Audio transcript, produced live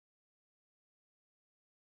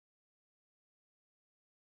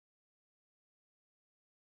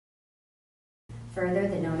Further,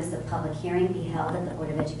 the notice of public hearing be held at the Board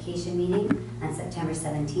of Education meeting on September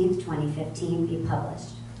 17th, 2015 be published.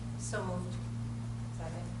 So moved.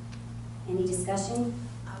 Second. Any discussion?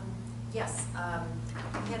 Yes,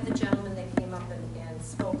 we had the gentleman that came up and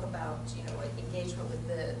spoke about, engagement with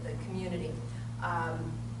the community. I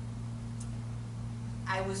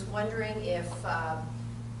was wondering if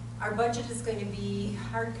our budget is going to be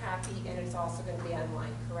hard copy and it's also going to be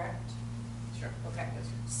online, correct? Sure. Okay.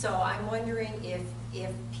 So I'm wondering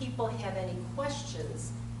if people have any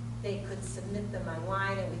questions, they could submit them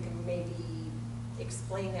online and we can maybe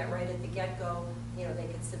explain that right at the get-go. They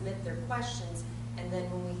could submit their questions, and then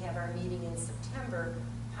when we have our meeting in September,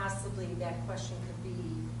 possibly that question could be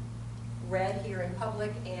read here in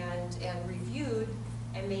public and reviewed,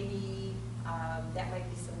 and maybe that might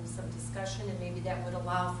be some discussion, and maybe that would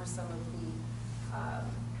allow for some of the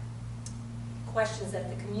questions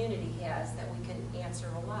that the community has that we can answer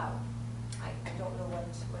aloud. I don't know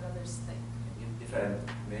what others think. If I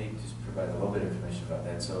may just provide a little bit of information about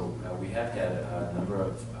that. So we have had a number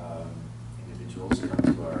of individuals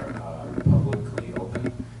come to our publicly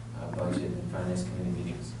open budget and finance committee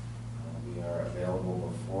meetings. We are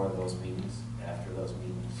available before those meetings, after those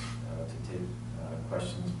meetings, to take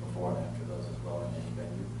questions before and after those as well in any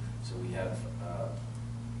venue. So we have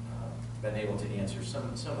been able to answer some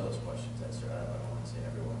of those questions. I don't want to say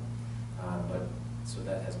everyone, but so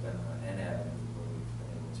that has been an avenue where we've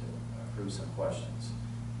been able to approve some questions.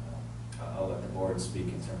 I'll let the board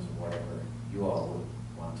speak in terms of whatever you all would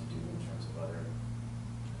want to do in terms of other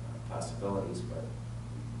possibilities, but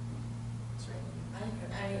certainly.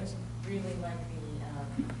 I really like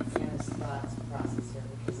the Anna's thoughts process here,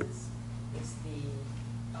 because it's the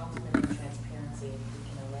ultimate in transparency. If we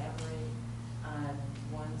can elaborate on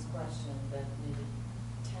one's question that maybe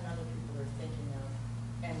 10 other people are thinking of,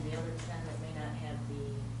 and the other 10 that may not have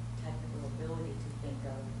the technical ability to think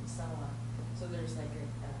of, and so on. So there's like a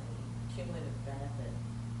cumulative benefit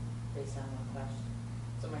based on one question.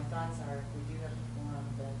 So my thoughts are, if we do have a forum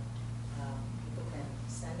that people can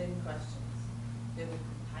send in questions, then we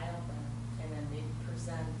compile them, and then maybe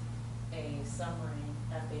present a summary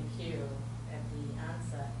FAQ at the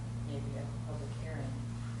onset, maybe at the public hearing.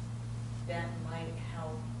 That might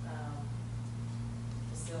help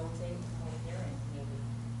facilitate the whole hearing, maybe.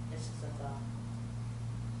 It's just a thought.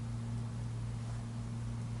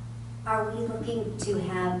 Are we looking to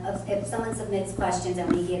have, if someone submits questions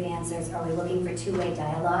and we give answers, are we looking for two-way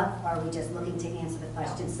dialogue, or are we just looking to answer the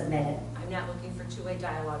questions submitted? I'm not looking for two-way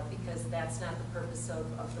dialogue, because that's not the purpose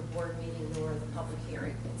of the board meeting nor the public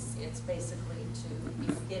hearing. It's basically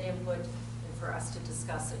to get input and for us to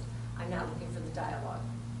discuss it. I'm not looking for the dialogue.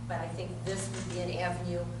 But I think this would be an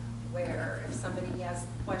avenue where if somebody has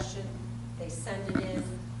a question, they send it in,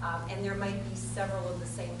 and there might be several of the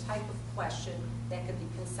same type of question that could be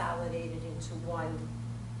consolidated into one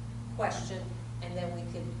question, and then we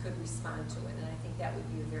could respond to it. And I think that would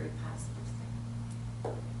be a very positive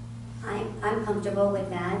thing. I'm comfortable with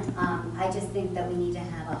that. I just think that we need to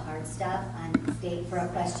have a hard stop on state for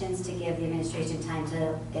questions to give the administration time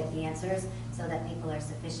to get the answers, so that people are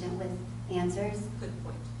sufficient with answers. Good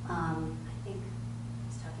point. I think, I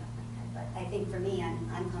was talking off my head, but I think for me,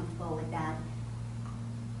 I'm comfortable with that.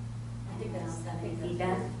 Anyone else have any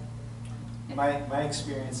feedback? My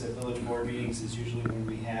experience at village board meetings is usually when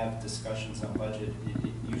we have discussions on budget,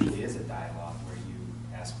 it usually is a dialogue where you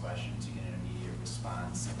ask questions, you get an immediate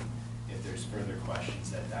response, and if there's further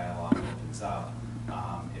questions, that dialogue opens up.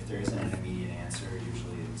 If there isn't an immediate answer,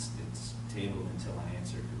 usually it's tabled until an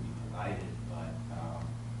answer could be provided. But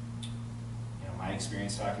my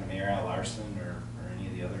experience talking to Mayor Al Larson or any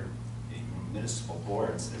of the other municipal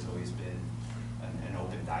boards, there's always been an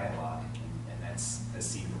open dialogue, and that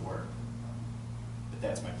seemed to work. But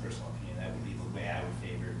that's my personal opinion. That would be the way I would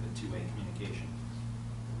favor the two-way communication.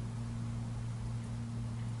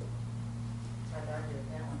 I'd argue with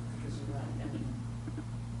that one, because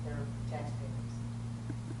they're taxpayers.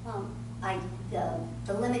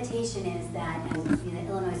 The limitation is that, and the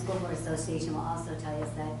Illinois School Board Association will also tell us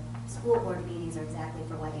that school board meetings are exactly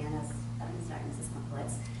for what Mrs.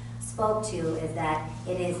 Kumplitz spoke to, is that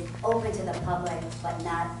it is open to the public, but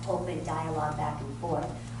not open dialogue back and forth.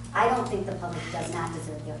 I don't think the public does not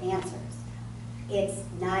deserve their answers. It's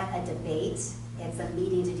not a debate, it's a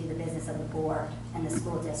meeting to do the business of the board and the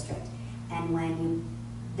school district. And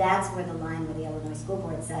that's where the line where the Illinois School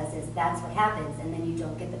Board says is that's what happens, and then you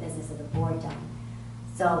don't get the business of the board done.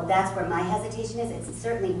 So that's where my hesitation is. It's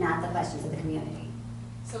certainly not the questions of the community.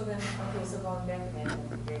 So then, okay, so going back to that,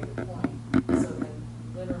 that's a very good point. So then,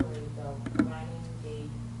 literally, though, providing a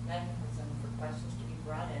mechanism for questions to be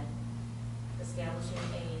brought in, establishing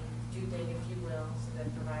a due date, if you will,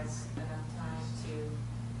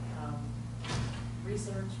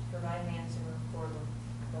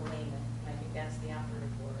 the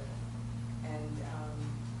operative board. And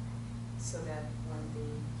so that when the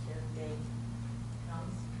hearing date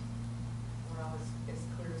comes, we're always, it's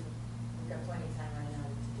clear, we've got plenty of time right now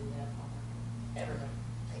to do that for everybody.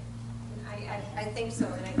 I think so,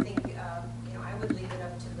 and I think, I would leave it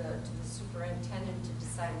up to the superintendent to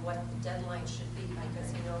decide what the deadline should be,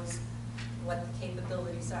 because he knows what the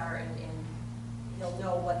capabilities are, and he'll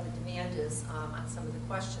know what the demand is on some of the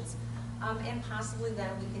questions. And possibly then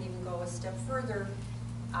we can even go a step further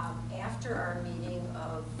after our meeting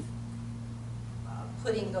of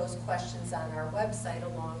putting those questions on our website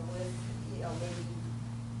along with,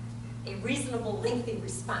 maybe a reasonable lengthy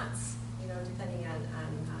response, depending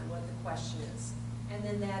on what the question is. And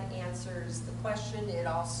then that answers the question. It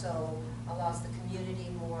also allows the community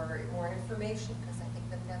more information, because I think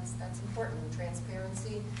that's important.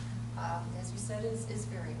 Transparency, as you said, is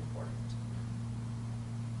very important.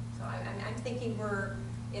 So I'm thinking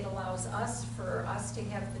it allows us to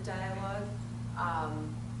have the dialogue.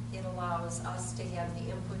 It allows us to have the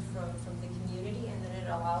input from the community, and then it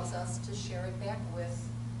allows us to share it back with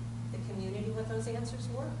the community what those answers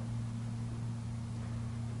were.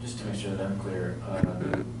 Just to make sure that I'm clear,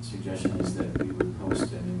 the suggestion is that we would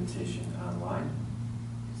post an invitation online.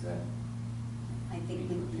 Is that? I think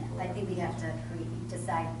we'd have to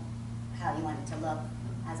decide how you want it to look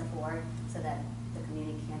as a board, so that the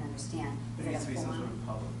community can understand. There needs to be some sort of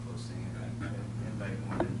public posting, and like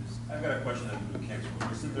more than just. I've got a question on the mechanics.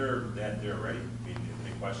 Isn't there that there already? I mean, if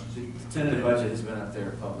any questions? The tentative budget has been up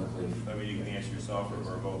there publicly. I mean, you can answer yourself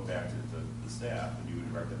or go back to the staff, and you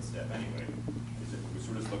would direct that staff anyway. Is it, we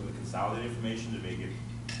sort of just look at the consolidated information to make it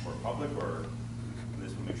more public, or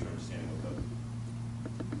this will make sure I'm understanding what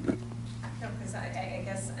the. No, because I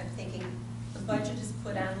guess I'm thinking the budget is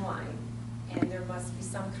put online, and there must be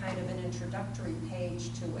some kind of an introductory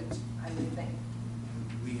page to it, I would think.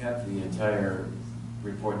 We have the entire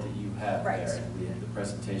report that you have Right. there. The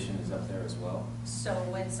presentation is up there as well. So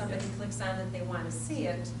when somebody clicks on it, they want to see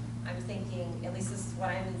it, I'm thinking, at least this is what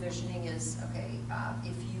I'm envisioning is, okay,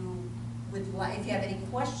 if you have any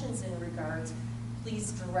questions in regards,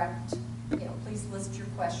 please direct, please list your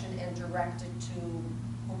question and direct it to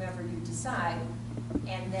whomever you decide,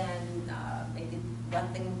 and then maybe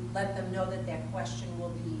let them know that question will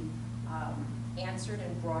be answered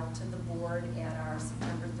and brought to the board at our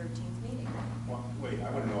September 13th meeting. Well, wait, I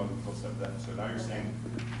wouldn't know the full step of that. So now you're saying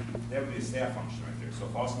that would be a staff function right there. So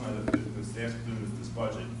if also the staff's doing this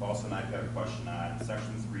budget, if also I've got a question on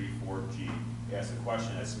section 3, 4G, ask a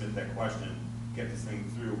question, I submit that question, get this thing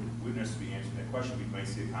through, we wouldn't necessarily be answering that question, we might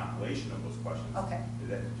see a compilation of those questions. Okay.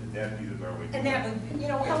 Would that be the better way to do it? And that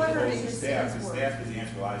would, however it is. Staff has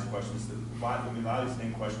answered a lot of these questions, a lot of these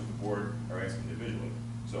same questions the board are asking individually.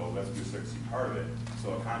 So that's going to start to see part of it.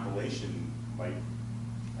 So a compilation might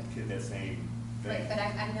hit that same thing. Right, but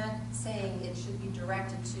I'm not saying it should be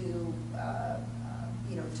directed to,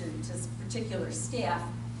 to particular staff.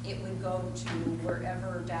 It would go to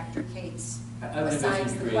wherever Dr. Cates I would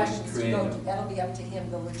assigns envision the questions to go to. creating- That'll be up to him,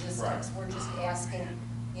 the logistics. Right. We're just asking,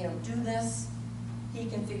 do this. He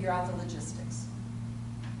can figure out the logistics.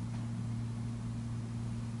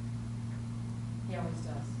 He always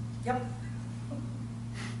does. Yep.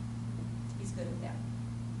 He's good at that.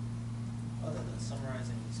 Other than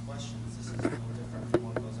summarizing these questions, this is no different from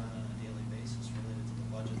what goes on a daily basis related to the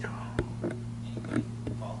budget. Anybody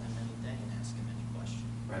can call him any day and ask him any question.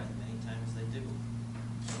 Right. And many times they do.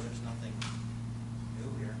 So there's nothing new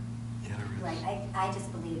here. Right, I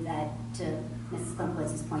just believe that, to Mrs.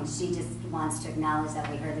 Klimpowitz's point, she just wants to acknowledge that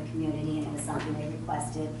we heard the community and it was something they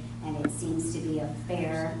requested, and it seems to be a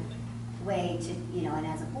fair way to, and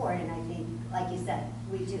as a board, and I think, like you said,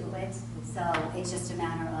 we do it, so it's just a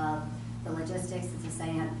matter of the logistics. It's just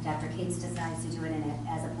saying Dr. Cates decides to do it, and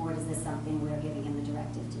as a board, is this something we're giving him the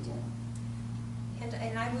directive to do?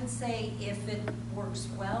 And I would say if it works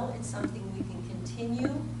well, it's something we can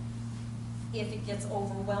continue. If it gets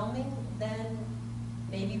overwhelming, then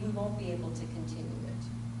maybe we won't be able to continue it.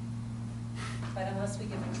 But unless we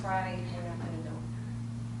give it a try, we're not going to know.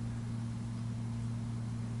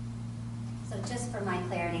 So just for my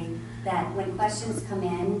clarity, that when questions come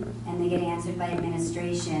in and they get answered by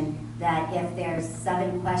administration, that if there's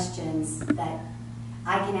 7 questions, that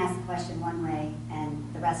I can ask the question one way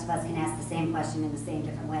and the rest of us can ask the same question in the same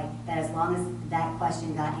different way, that as long as that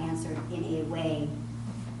question got answered in a way,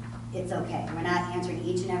 it's okay. We're not answering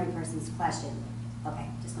each and every person's question. Okay,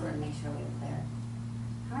 just wanted to make sure we were clear.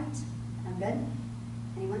 All right, I'm good?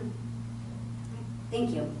 Anyone?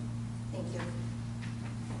 Thank you. Thank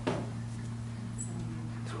you.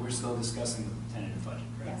 So we're still discussing the tentative budget,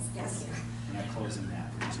 correct? Yes. Yes. We're not closing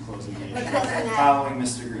that, we're just closing We're the closing that. following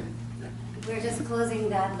Mr. Green. we're just closing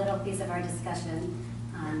that little piece of our discussion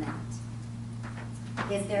on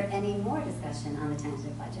that. Is there any more discussion on the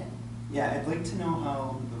tentative budget? Yeah, I'd like to know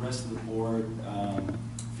how the rest of the board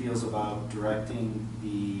feels about directing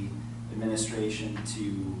the administration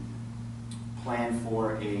to plan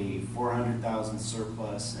for a 400,000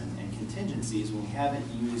 surplus and contingencies. When we haven't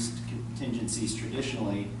used contingencies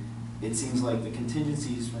traditionally, it seems like the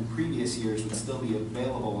contingencies from previous years would still be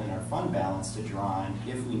available in our fund balance to draw on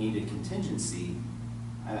if we needed contingency.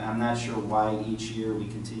 I'm not sure why each year we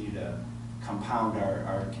continue to compound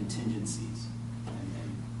our contingencies. And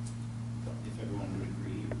if everyone would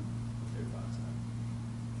agree with their thoughts on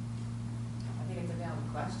I think it's a valid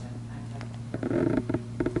question.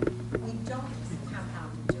 We don't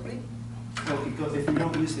compound, do we? it. So if we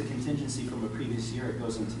don't use the contingency from a previous year, it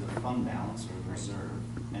goes into the fund balance or reserve,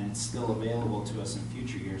 and it's still available to us in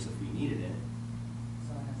future years if we needed it.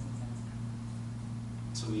 So it has some sense now.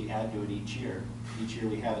 So we add to it each year. Each year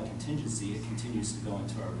we have a contingency, it continues to go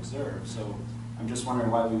into our reserve. So I'm just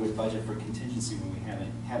wondering why we would budget for contingency when we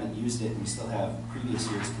haven't used it and we still have previous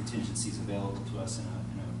year's contingencies available to us in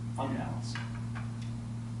a fund balance.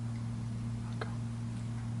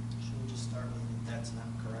 Should we just start with that's not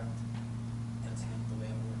correct? That's not the way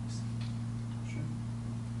it works. Sure.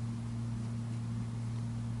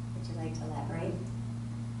 Would you like to elaborate?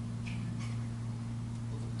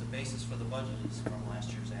 Well, the basis for the budget is from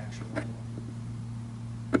last year's actual anyway.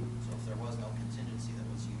 So if there was no contingency that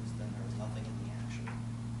was used, then there was nothing in the actual.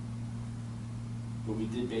 But we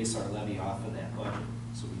did base our levy off of that budget,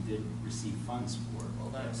 so we did receive funds for it.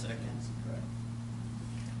 Hold on a second. Correct.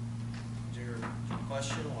 Your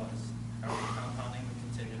question was, are we compounding the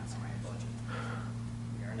contingency budget?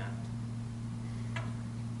 We are not.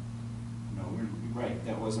 No, we're right,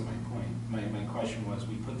 that wasn't my point. My question was,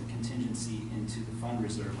 we put the contingency into the fund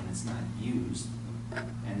reserve when it's not used,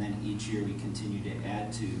 and then each year we continue to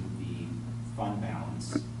add to the fund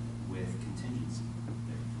balance with contingency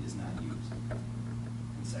that is not used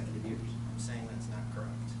consecutive years. I'm saying that's not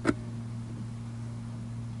correct.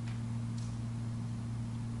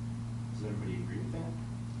 Does everybody agree with that?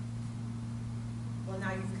 Well,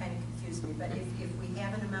 now you've kind of confused me, but if we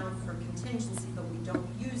have an amount for contingency, but we don't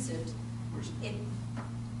use it, Where's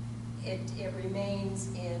it remains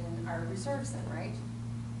in our reserves then, right?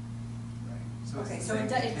 Right. So Okay, it's so the it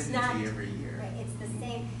same do- it's not- contingency every year. Right, it's the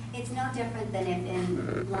same, it's no different than if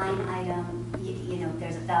in line item, you know,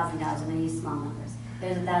 there's $1,000, I'm gonna use small numbers.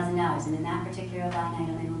 There's $1,000, and in that particular line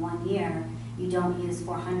item in 1 year, you don't use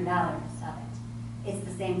 $400 of it. It's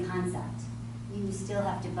the same concept. You still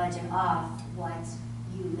have to budget off what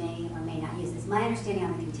you may or may not use. It's my understanding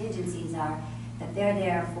on the contingencies are that they're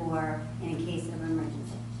there for in a case of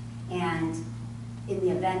emergency. And in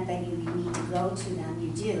the event that you need to go to them,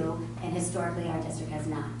 you do, and historically our district has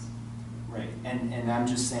not. Right, and I'm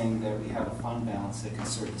just saying that we have a fund balance that can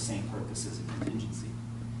serve the same purpose as a contingency.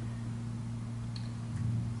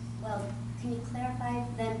 Well, can you clarify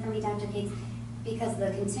then for me, Dr. Gates? Because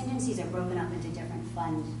the contingencies are broken up into different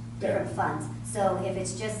funds. So if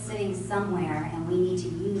it's just sitting somewhere and we need to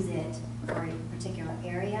use it for a particular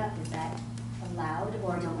area, is that allowed?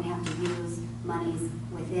 Or don't we have to use monies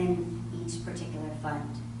within each particular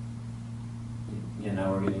fund? Yeah,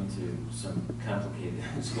 now we're getting to some complicated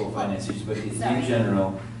school finance issues, but in Sorry.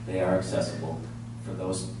 general, they are accessible. For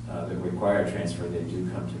those that require transfer, they do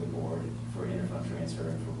come to the board for interfund transfer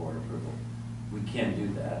and for board approval. We can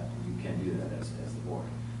do that, and you can do that as the board.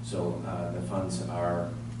 So the funds are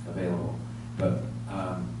available. But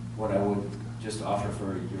what I would just offer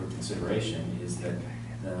for your consideration is that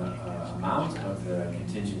the amount of the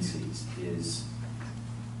contingencies is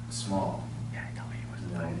small.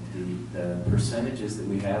 You know, the percentages that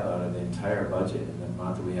we have out of the entire budget and the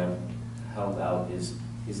amount that we have held out is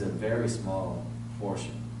a very small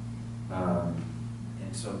portion. And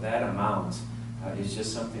so that amount is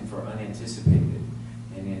just something for unanticipated.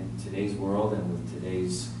 And in today's world and with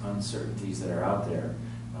today's uncertainties that are out there,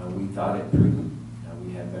 we thought it prudent.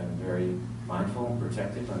 We have been very mindful and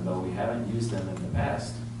protective, and though we haven't used them in the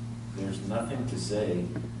past, there's nothing to say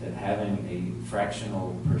that having a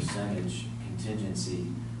fractional percentage contingency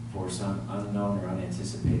for some unknown or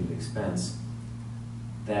unanticipated expense,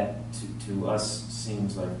 that to us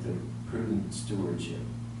seems like the prudent stewardship.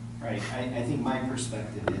 Right, I think my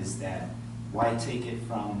perspective is that why take it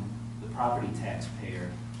from the property taxpayer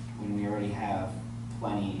when we already have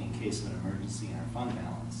plenty in case of an emergency in our fund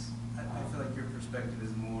balance? I feel like your perspective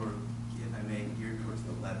is more, if I may, geared towards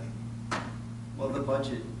the levy. Well, the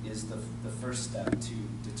budget is the first step to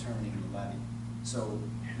determining the levy. So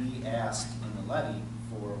we ask in the levy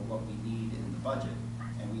for what we need in the budget,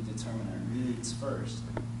 and we determine our needs first,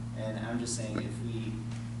 And I'm just saying,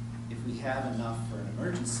 if we have enough for an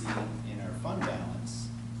emergency in our fund balance,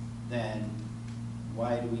 then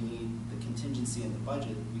why do we need the contingency in the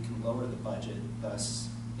budget? We can lower the budget, thus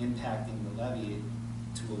impacting the levy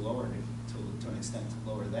to an extent to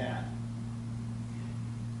lower that.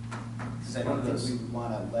 Because I don't think we would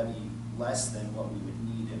want to levy less than what we would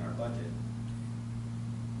need in our budget.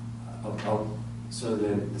 So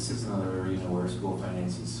this is another arena where school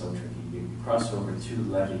finance is so tricky. You cross over 2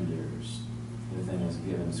 levy years within a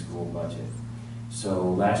given school budget.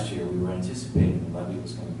 So last year, we were anticipating the levy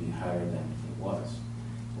was going to be higher than it was.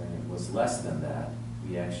 When it was less than that,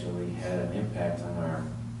 we actually had an impact on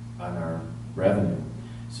our revenue.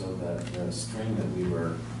 So the stream that we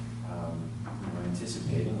were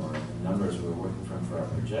anticipating, or the numbers we were working from for our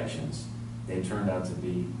projections, they turned out to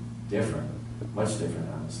be different, much different,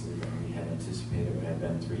 honestly, than we had anticipated or had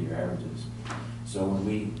been 3-year averages. So when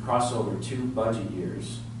we cross over 2 budget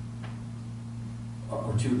years,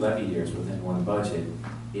 or 2 levy years within one budget,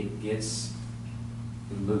 it gets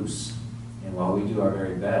loose. And while we do our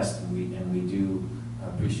very best, and we do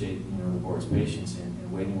appreciate the board's patience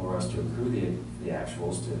in waiting for us to accrue the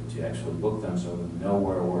actuals, to actually book them so that we know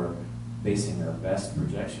where we're basing our best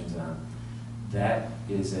projections on, that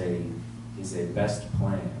is a best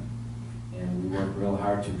plan. And we work real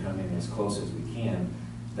hard to come in as close as we can.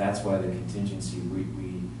 That's why the contingency, we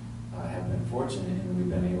have been fortunate in we've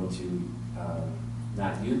been able to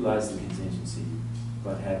not utilize the contingency,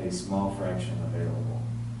 but have a small fraction available.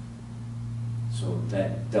 So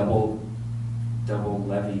that double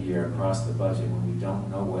levy year across the budget, when we don't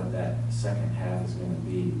know what that second half is going to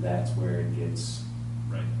be, that's where it gets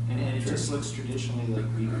right. And it just looks traditionally like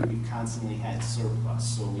we've constantly had surplus.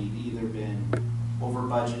 So we've either been over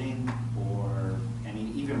budgeting, or, I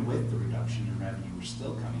mean, even with the reduction in revenue, we're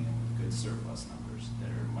still coming in with good surplus numbers that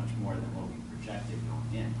are much more than what we projected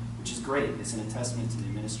going in, which is great. It's an testament to the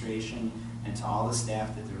administration and to all the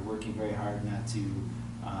staff that they're working very hard not to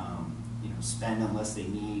spend unless they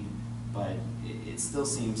need, but it still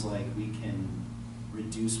seems like we can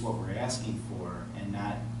reduce what we're asking for and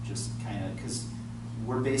not just kind of, because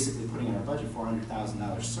we're basically putting in our budget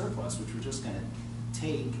 $400,000 surplus, which we're just going to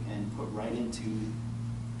take and put right into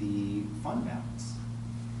the fund balance,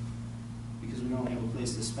 because we don't have a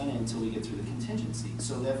place to spend it until we get through the contingency.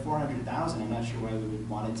 So that $400,000, I'm not sure why we would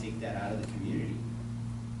want to take that out of the community.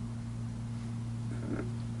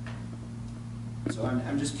 So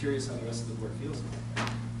I'm just curious how the rest of the board feels about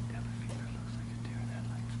that.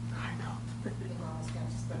 I know. You almost got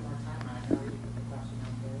to spend more time on it, or you put the question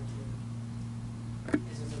out there too.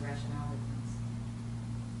 Is there a rationale difference?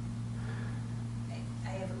 I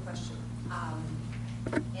have a question,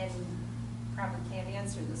 and probably can't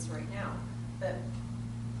answer this right now, but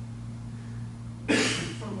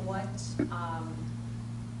from what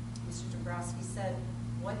Mr. Dombrowski said,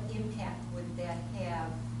 what impact would that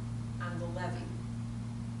have on the levy?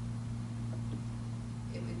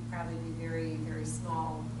 It would probably be very, very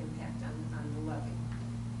small impact on the levy.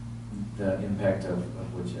 The impact of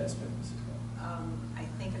which aspect, Mrs. Bell? I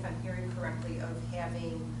think if I'm hearing correctly, of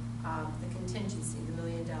having the contingency, the $1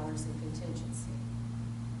 million in contingency.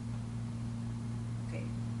 Okay.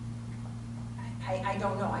 I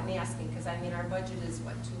don't know, I'm asking, because I mean, our budget is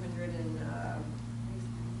what,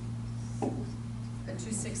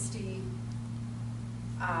 260.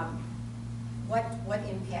 What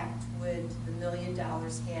impact would the $1 million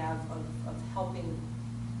have of helping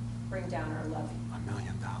bring down our levy? $1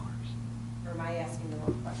 million. Or am I asking the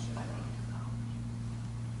wrong question?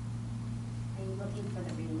 Are you looking for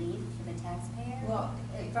the relief for the taxpayer? Well,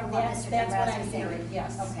 From what that's Mr. what Dombrowski I'm said? hearing,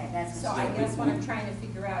 yes. Okay, that's So what I you're guess what I'm trying to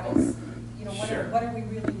figure out is, Sure. what are we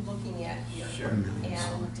really looking at here? Sure. And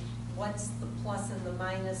what's the plus and the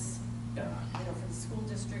minus, Yeah. for the school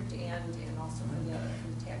district and also for the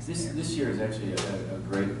taxpayer? This year is actually a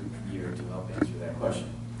great year to help answer that question.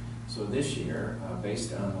 So this year,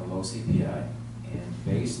 based on the low CPI and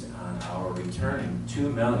based on our returning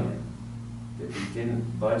 $2 million that we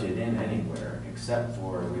didn't budget in anywhere except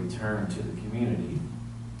for a return to the community,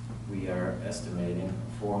 we are estimating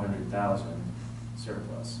 $400,000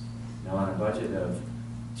 surplus. Now on a budget of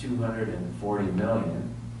 $240 million,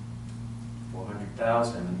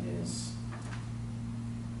 400,000 is,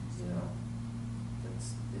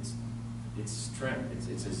 it's trim.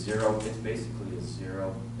 It's a zero. It's basically a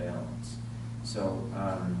zero balance. So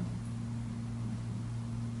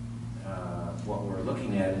what we're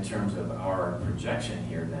looking at in terms of our projection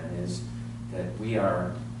here then is that we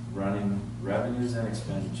are running revenues and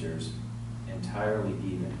expenditures entirely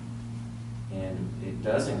even, and it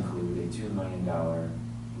does include a $2 million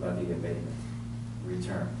levy abatement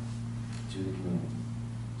return to the community.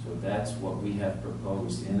 So that's what we have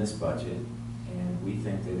proposed in this budget, and we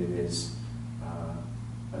think that it is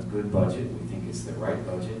a good budget. We think it's the right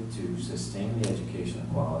budget to sustain the educational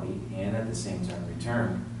quality and at the same time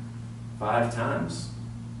return 5 times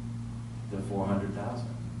the 400,000,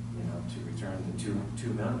 to return the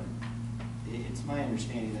 2 million. It's my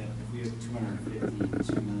understanding that if we have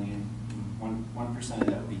 250, 2 million, 1% of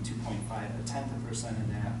that would be 2.5, a tenth of percent of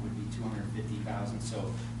that would be 250,000. So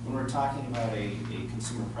when we're talking about a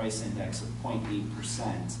consumer price index of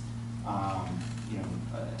 0.8%, a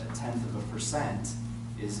tenth of a percent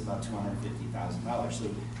is about $250,000. So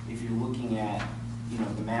if you're looking at,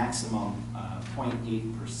 the maximum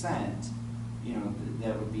 0.8%,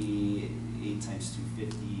 that would be 8 times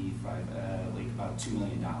 250, like about $2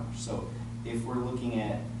 million. So if we're looking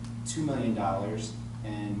at $2 million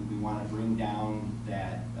and we want to bring down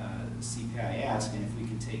that CPI ask, and if we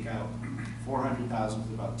can take out 400,000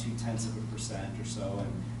 with about 0.2% or so,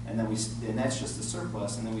 and then and that's just the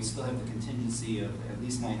surplus, and then we still have the contingency of at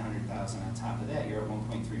least 900,000 on top of that. You're at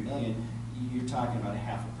 1.3 million. You're talking about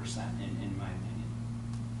 0.5% in my opinion.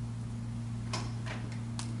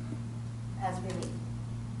 As relief,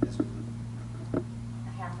 That's what-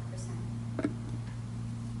 0.5%.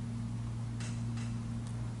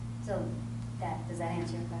 So does that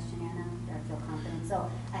answer your question, Anna? Do I feel confident? So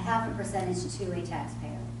 0.5% to a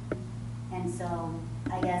taxpayer. And so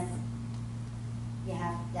I guess you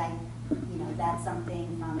have, that's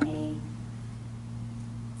something from a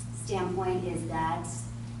standpoint, is that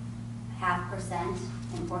 0.5%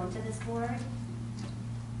 important to this board?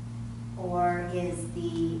 Or is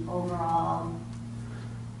the overall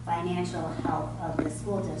financial health of the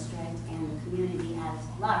school district and the community at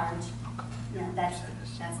large, that's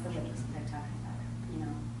the way they're talking about,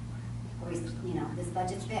 or this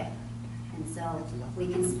budget's big. And so we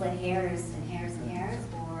can split hairs and hairs and hairs,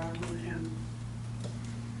 or we can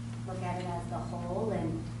look at it as the whole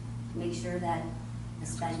and make sure that the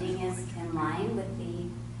spending is in line with the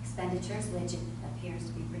expenditures, which it appears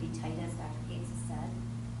to be pretty tight, as Dr. Cates has said.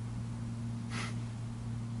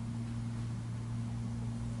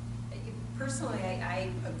 Personally, I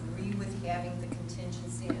agree with having the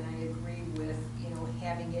contingency, and I agree with,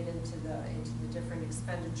 having it into the different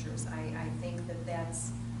expenditures. I think that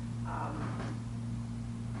that's, I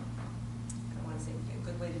don't want to say a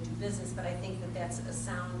good way to do business, but I think that that's a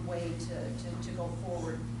sound way to go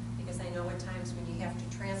forward, because I know at times when you have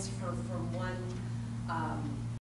to transfer from one